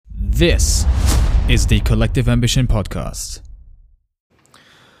This is the Collective Ambition Podcast.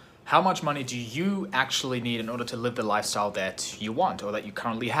 How much money do you actually need in order to live the lifestyle that you want or that you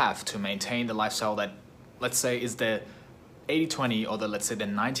currently have, to maintain the lifestyle that, let's say, is the 80-20 or let's say the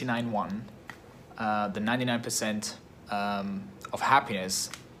 99-1, the 99% of happiness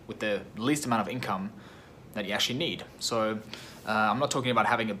with the least amount of income that you actually need? So I'm not talking about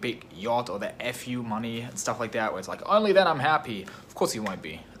having a big yacht or the FU money and stuff like that, where it's like, only then I'm happy. Of course you won't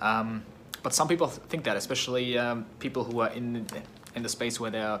be. But some people think that, especially people who are in the space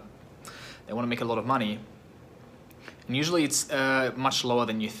where they want to make a lot of money. And usually it's much lower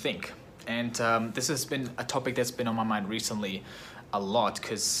than you think. And this has been a topic that's been on my mind recently a lot,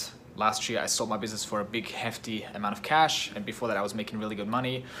 because last year I sold my business for a big hefty amount of cash, and before that I was making really good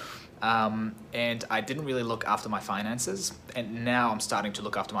money. And I didn't really look after my finances, and now I'm starting to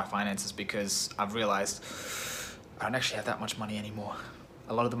look after my finances because I've realized I don't actually have that much money anymore.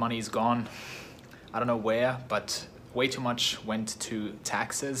 A lot of the money is gone. I don't know where, but way too much went to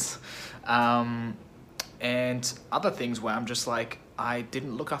taxes and other things where I'm just like, I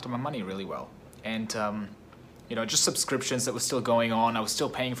didn't look after my money really well. And just subscriptions that were still going on. I was still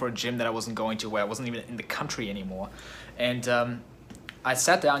paying for a gym that I wasn't going to, where I wasn't even in the country anymore. And I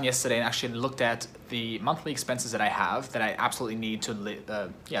sat down yesterday and actually looked at the monthly expenses that I have, that I absolutely need to live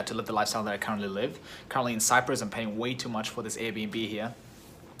the lifestyle that I currently live. Currently in Cyprus, I'm paying way too much for this Airbnb here,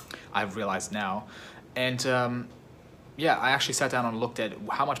 I've realized now. And I actually sat down and looked at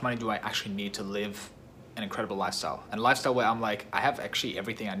how much money do I actually need to live an incredible lifestyle. And a lifestyle where I'm like, I have actually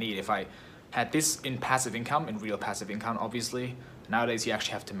everything I need. If I had this in passive income, in real passive income, obviously, nowadays you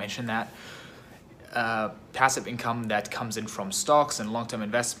actually have to mention that. Passive income that comes in from stocks and long-term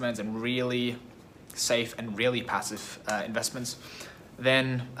investments and really safe and really passive investments,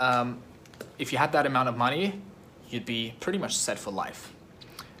 then if you had that amount of money, you'd be pretty much set for life.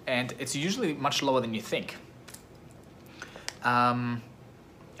 And it's usually much lower than you think. Like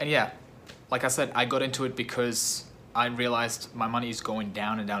I said, I got into it because I realized my money is going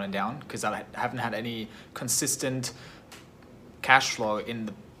down and down and down, because I haven't had any consistent cash flow in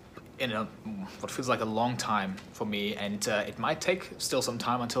what feels like a long time for me, and it might take still some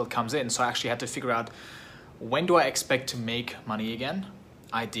time until it comes in. So I actually had to figure out, when do I expect to make money again,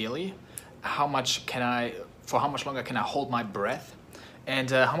 ideally? For how much longer can I hold my breath?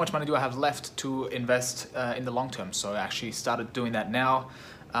 And how much money do I have left to invest in the long term? So I actually started doing that now,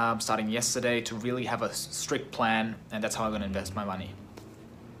 starting yesterday, to really have a strict plan, and that's how I'm going to invest my money.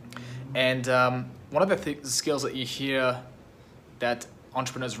 And one of the skills that you hear that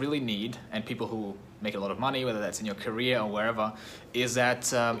entrepreneurs really need, and people who make a lot of money, whether that's in your career or wherever, is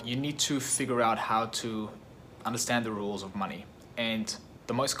that you need to figure out how to understand the rules of money. And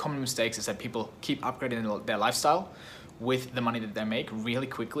the most common mistakes is that people keep upgrading their lifestyle with the money that they make really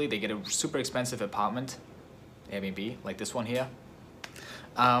quickly. They get a super expensive apartment, Airbnb, like this one here,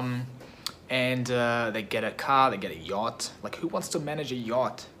 and they get a car, they get a yacht. Like, who wants to manage a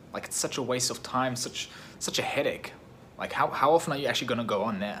yacht? Like, it's such a waste of time, such a headache. Like, how often are you actually gonna go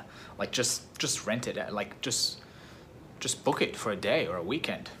on there? Like, just rent it. Like, just book it for a day or a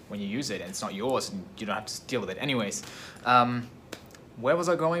weekend when you use it, and it's not yours, and you don't have to deal with it. Anyways, where was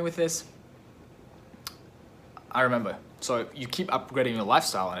I going with this? I remember. So you keep upgrading your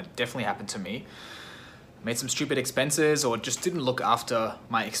lifestyle, and it definitely happened to me. Made some stupid expenses, or just didn't look after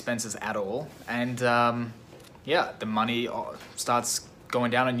my expenses at all, and the money starts going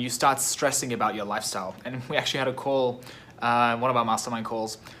down, and you start stressing about your lifestyle. And we actually had a call, one of our mastermind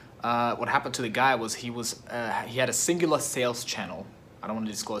calls. What happened to the guy was he had a singular sales channel. I don't want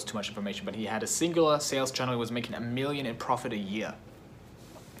to disclose too much information, but he had a singular sales channel. He was making $1 million in profit a year.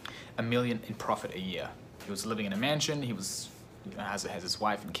 $1 million in profit a year. He was living in a mansion. He has his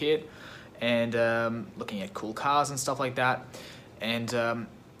wife and kid, and looking at cool cars and stuff like that. And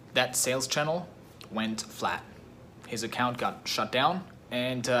that sales channel went flat. His account got shut down,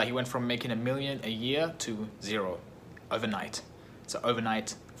 and he went from making $1 million a year to zero overnight. It's an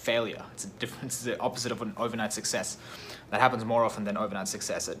overnight failure. It's the opposite of an overnight success. That happens more often than overnight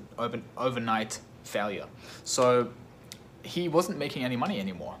success, an overnight failure. So he wasn't making any money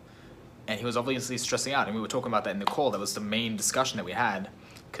anymore, and he was obviously stressing out. And we were talking about that in the call. That was the main discussion that we had,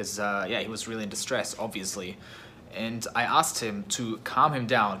 because he was really in distress, obviously. And I asked him to calm him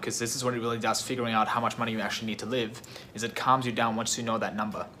down, because this is what it really does, figuring out how much money you actually need to live, is it calms you down once you know that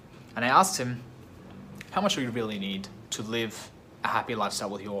number. And I asked him, how much do you really need to live a happy lifestyle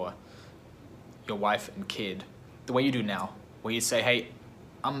with your wife and kid, the way you do now, where you say, hey,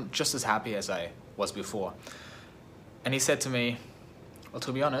 I'm just as happy as I was before? And he said to me, well,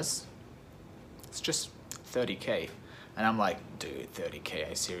 to be honest, it's just 30K. And I'm like, dude, 30K, are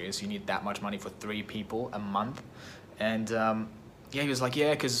you serious? You need that much money for 3 people a month? And yeah, he was like,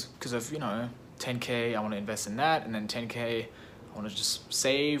 yeah, because of, 10K, I want to invest in that, and then 10K, I want to just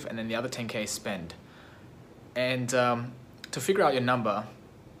save, and then the other 10K spend. And to figure out your number,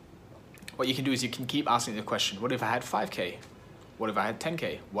 what you can do is you can keep asking the question, what if I had 5K? What if I had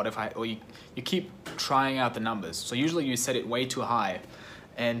 10K? What if or you keep trying out the numbers. So usually you set it way too high.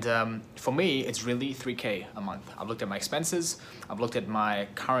 And for me, it's really 3K a month. I've looked at my expenses. I've looked at my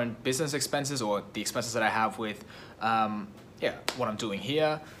current business expenses, or the expenses that I have with what I'm doing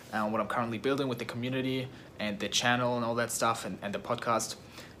here, what I'm currently building with the community and the channel and all that stuff, and the podcast.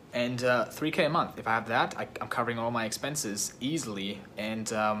 And 3K a month. If I have that, I'm covering all my expenses easily,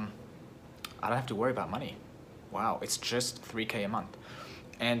 and I don't have to worry about money. Wow, it's just 3K a month.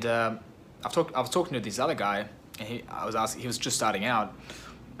 And I was talking to this other guy, and he was just starting out.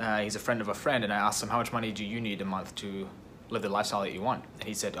 He's a friend of a friend, and I asked him, how much money do you need a month to live the lifestyle that you want? And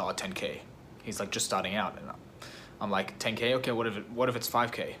he said, 10K. He's like just starting out, and I'm like, 10K? Okay, what if it's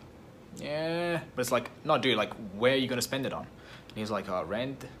 5K? Yeah, but it's like, no, dude, like, where are you gonna spend it on? And he's like,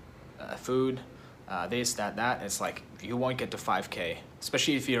 rent, food, this, that. And it's like, you won't get to 5K,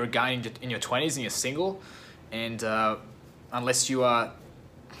 especially if you're a guy in your 20s and you're single, and unless you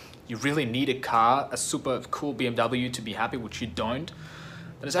really need a car, a super cool BMW to be happy, which you don't,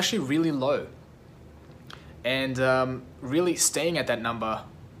 then it's actually really low. And really staying at that number,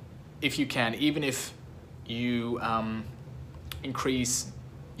 if you can, even if you increase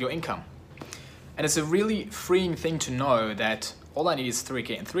your income. And it's a really freeing thing to know that all I need is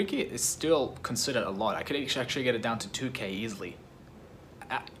 3K, and 3K is still considered a lot. I could actually get it down to 2K easily.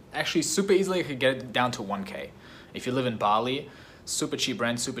 Actually, super easily, I could get it down to 1K. If you live in Bali, super cheap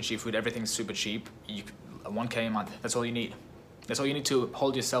rent, super cheap food, everything's super cheap. 1K a month, that's all you need. That's all you need to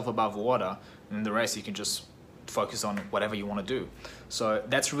hold yourself above water, and the rest you can just focus on whatever you want to do. So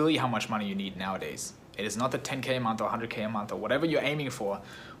that's really how much money you need nowadays. It is not the 10K a month or 100K a month or whatever you're aiming for,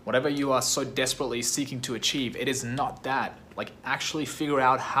 whatever you are so desperately seeking to achieve. It is not that. Like, actually figure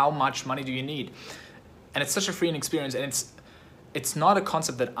out how much money do you need. And it's such a freeing experience, and it's not a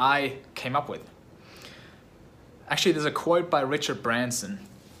concept that I came up with. Actually, there's a quote by Richard Branson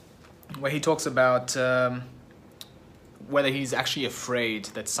where he talks about whether he's actually afraid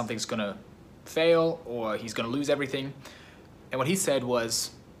that something's gonna fail or he's gonna lose everything. And what he said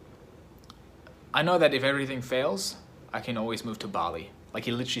was, I know that if everything fails, I can always move to Bali. Like,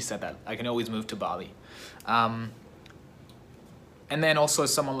 he literally said that. I can always move to Bali. And then also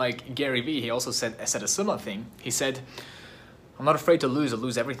someone like Gary Vee, he also said a similar thing. He said, I'm not afraid to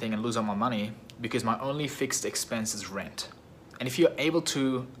lose everything and lose all my money, because my only fixed expense is rent. And if you're able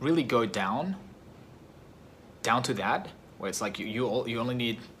to really go down to that, where it's like you only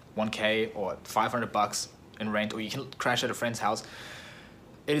need 1K or $500 in rent, or you can crash at a friend's house,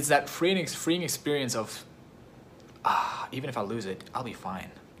 it is that freeing experience of, even if I lose it, I'll be fine.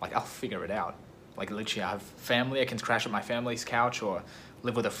 Like, I'll figure it out. Like, literally, I have family, I can crash at my family's couch, or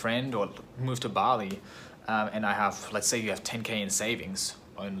live with a friend, or move to Bali, and I have, let's say you have 10K in savings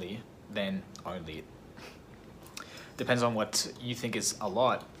only, depends on what you think is a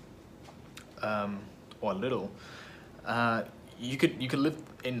lot, or a little. You could live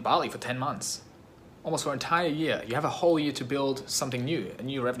in Bali for 10 months, almost for an entire year. You have a whole year to build something new, a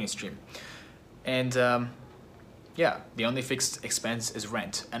new revenue stream. And the only fixed expense is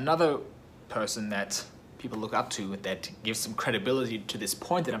rent. Another person that people look up to that gives some credibility to this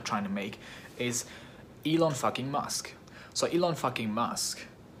point that I'm trying to make is Elon fucking Musk. So Elon fucking Musk,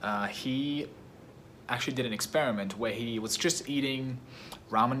 he actually did an experiment where he was just eating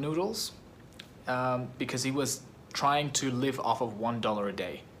ramen noodles because he was trying to live off of $1 a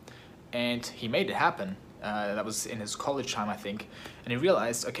day. And he made it happen. That was in his college time, I think. And he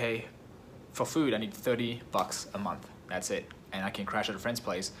realized, okay, for food, I need $30 a month. That's it. And I can crash at a friend's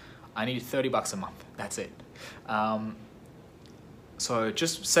place. I need $30 a month. That's it. So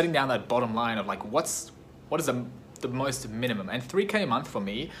just setting down that bottom line of like, what is the most minimum? And 3K a month for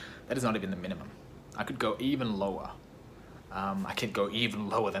me, that is not even the minimum. I could go even lower. I could go even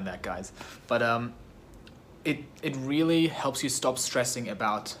lower than that, guys. But it really helps you stop stressing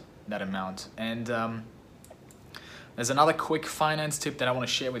about that amount. And there's another quick finance tip that I want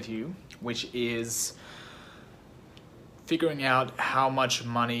to share with you, which is figuring out how much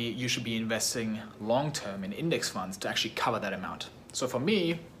money you should be investing long-term in index funds to actually cover that amount. So for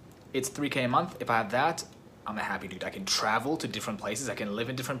me, it's 3K a month. If I have that, I'm a happy dude. I can travel to different places. I can live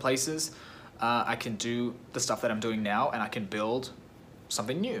in different places. I can do the stuff that I'm doing now, and I can build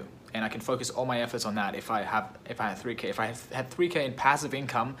something new. and I can focus all my efforts on that. If I had 3K, if I had 3K in passive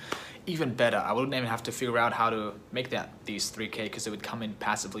income, even better. I wouldn't even have to figure out how to make these 3K, because it would come in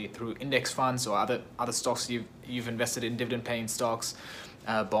passively through index funds or other stocks you've invested in, dividend paying stocks,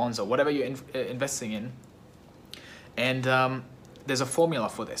 bonds, or whatever you're investing in. And there's a formula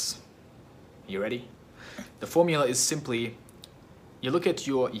for this. You ready? The formula is simply, you look at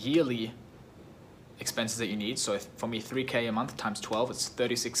your yearly expenses that you need. So for me, 3K a month times 12, it's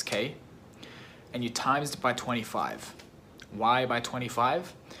 36K. And you times it by 25. Why by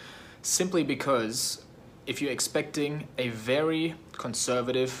 25? Simply because if you're expecting a very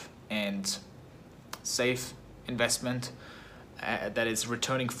conservative and safe investment that is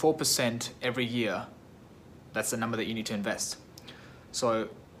returning 4% every year, that's the number that you need to invest. So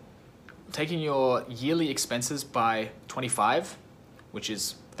taking your yearly expenses by 25, which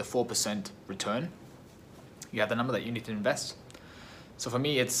is the 4% return, you have the number that you need to invest. So for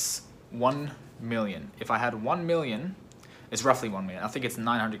me, it's 1 million. If I had 1 million, it's roughly 1 million. I think it's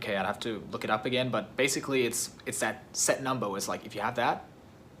 900K. I'd have to look it up again, but basically it's that set number where it's like, if you have that,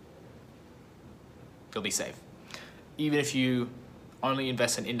 you'll be safe. Even if you only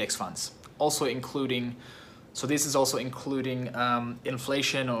invest in index funds, also including, so this is also including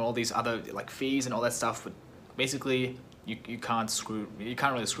inflation or all these other like fees and all that stuff, but basically you can't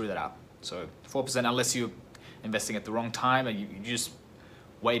really screw that up. So 4%, unless you're investing at the wrong time and you just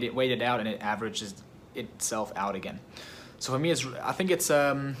wait it out and it averages itself out again. So for me, I think it's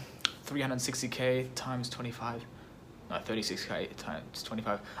 360K times 25. No, 36K times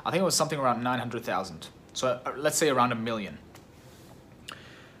 25. I think it was something around 900,000. So let's say around 1 million.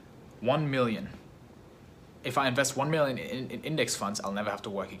 1 million. If I invest 1 million in index funds, I'll never have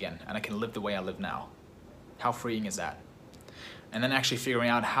to work again, and I can live the way I live now. How freeing is that? And then actually figuring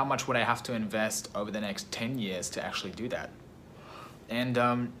out how much would I have to invest over the next 10 years to actually do that.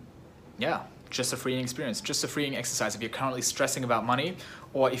 And yeah, just a freeing experience, just a freeing exercise. If you're currently stressing about money,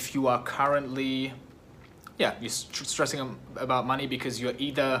 or if you are currently, you're stressing about money because you're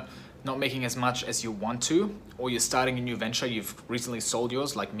either not making as much as you want to, or you're starting a new venture, you've recently sold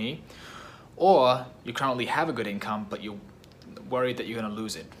yours like me, or you currently have a good income, but you're worried that you're gonna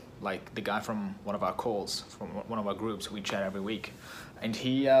lose it. Like the guy from one of our calls, from one of our groups, we chat every week. And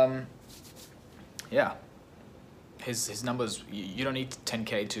he, his numbers, you don't need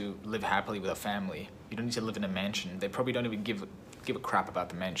 10K to live happily with a family. You don't need to live in a mansion. They probably don't even give a crap about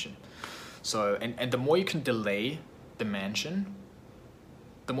the mansion. So, and the more you can delay the mansion,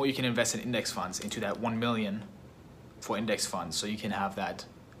 the more you can invest in index funds, into that 1 million for index funds, so you can have that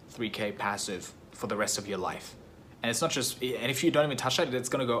 3K passive for the rest of your life. And it's not just, and if you don't even touch that, it's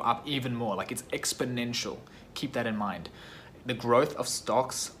gonna go up even more. Like, it's exponential. Keep that in mind. The growth of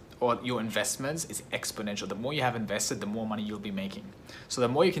stocks or your investments is exponential. The more you have invested, the more money you'll be making. So the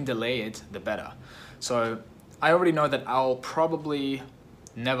more you can delay it, the better. So I already know that I'll probably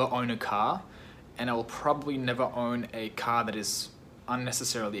never own a car, and I will probably never own a car that is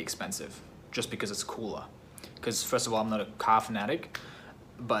unnecessarily expensive just because it's cooler. Because first of all, I'm not a car fanatic,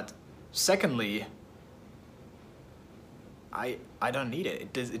 but secondly, I don't need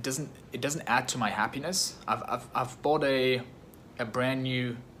it. It doesn't add to my happiness. I've bought a brand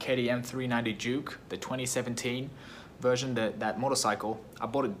new KTM 390 Duke, the 2017 version, that motorcycle. I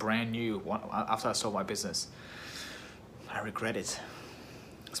bought it brand new after I sold my business. I regret it,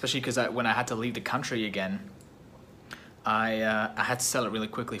 especially because when I had to leave the country again, I had to sell it really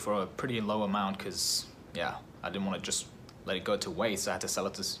quickly for a pretty low amount, because I didn't want to just let it go to waste. I had to sell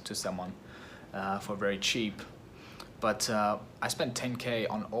it to someone for very cheap. But I spent 10K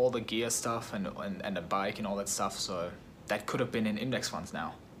on all the gear stuff and the bike and all that stuff, so that could have been in index funds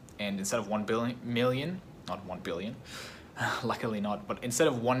now. And instead of 1 million, not 1 billion, luckily not, but instead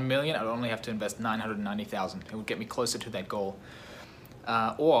of 1 million, I'd only have to invest 990,000. It would get me closer to that goal.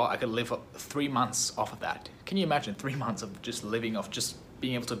 Or I could live 3 months off of that. Can you imagine 3 months of just living off just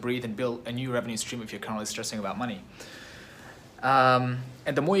being able to breathe and build a new revenue stream if you're currently stressing about money? And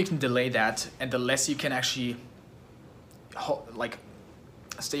the more you can delay that, and the less you can actually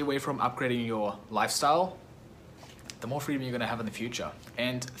stay away from upgrading your lifestyle, the more freedom you're going to have in the future.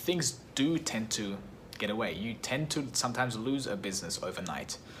 And things do tend to get away. You tend to sometimes lose a business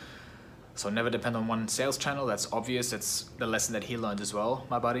overnight. So never depend on one sales channel. That's obvious. It's the lesson that he learned as well,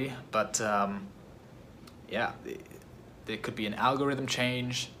 my buddy. But there could be an algorithm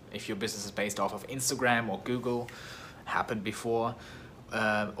change if your business is based off of Instagram or Google. Happened before.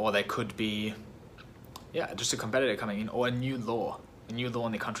 Or there could be just a competitor coming in, or a new law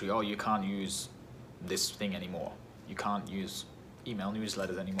in the country. Oh, you can't use this thing anymore. You can't use email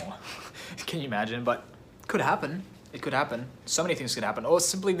newsletters anymore. Can you imagine? But could happen. It could happen. So many things could happen. Or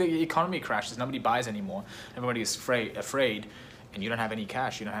simply the economy crashes. Nobody buys anymore. Everybody is afraid, and you don't have any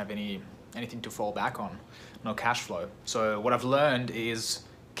cash. You don't have anything to fall back on. No cash flow. So what I've learned is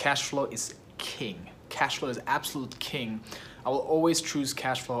cash flow is king. Cash flow is absolute king. I will always choose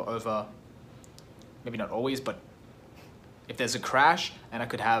cash flow over, maybe not always, but if there's a crash and I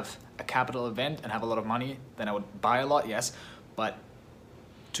could have a capital event and have a lot of money, then I would buy a lot, yes, but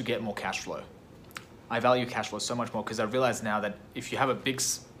to get more cash flow. I value cash flow so much more because I realize now that if you have a big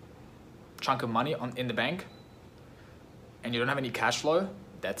chunk of money in the bank and you don't have any cash flow,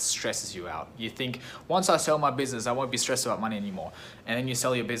 that stresses you out. You think, once I sell my business, I won't be stressed about money anymore. And then you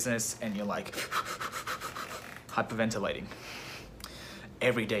sell your business and you're like hyperventilating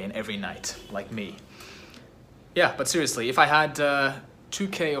every day and every night, like me. Yeah, but seriously, if I had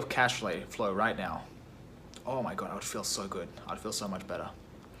 2K of cash flow right now, oh my God, I would feel so good. I'd feel so much better.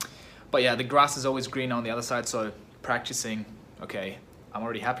 But yeah, the grass is always green on the other side, so practicing, okay, I'm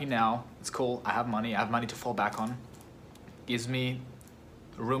already happy now. It's cool, I have money to fall back on. Gives me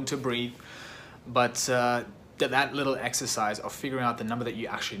room to breathe. But that little exercise of figuring out the number that you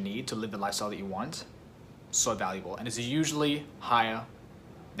actually need to live the lifestyle that you want, so valuable. And it's usually higher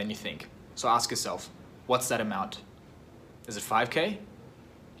than you think. So ask yourself, what's that amount? Is it 5K?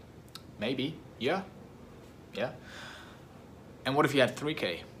 Maybe, yeah. And what if you had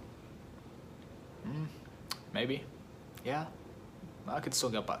 3K? Maybe, yeah. I could still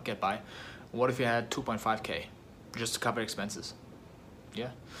get by. What if you had 2.5K just to cover expenses?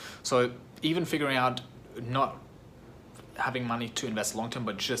 Yeah. So even figuring out not having money to invest long term,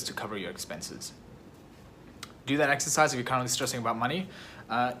 but just to cover your expenses. Do that exercise if you're currently stressing about money.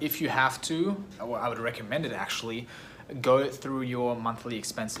 If you have to, or I would recommend it actually, go through your monthly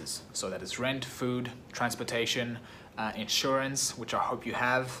expenses. So that is rent, food, transportation, insurance, which I hope you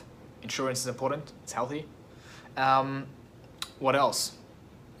have. Insurance is important, it's healthy. What else?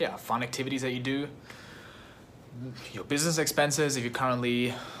 Yeah, fun activities that you do. Your business expenses, if you're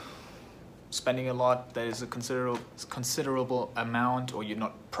currently spending a lot, that is a considerable amount, or you're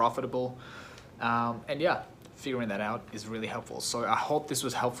not profitable. And yeah, figuring that out is really helpful. So I hope this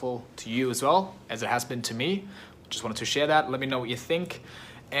was helpful to you as well, as it has been to me. Just wanted to share that. Let me know what you think.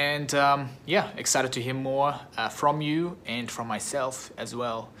 And yeah, excited to hear more from you and from myself as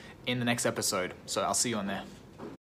well in the next episode. So I'll see you on there.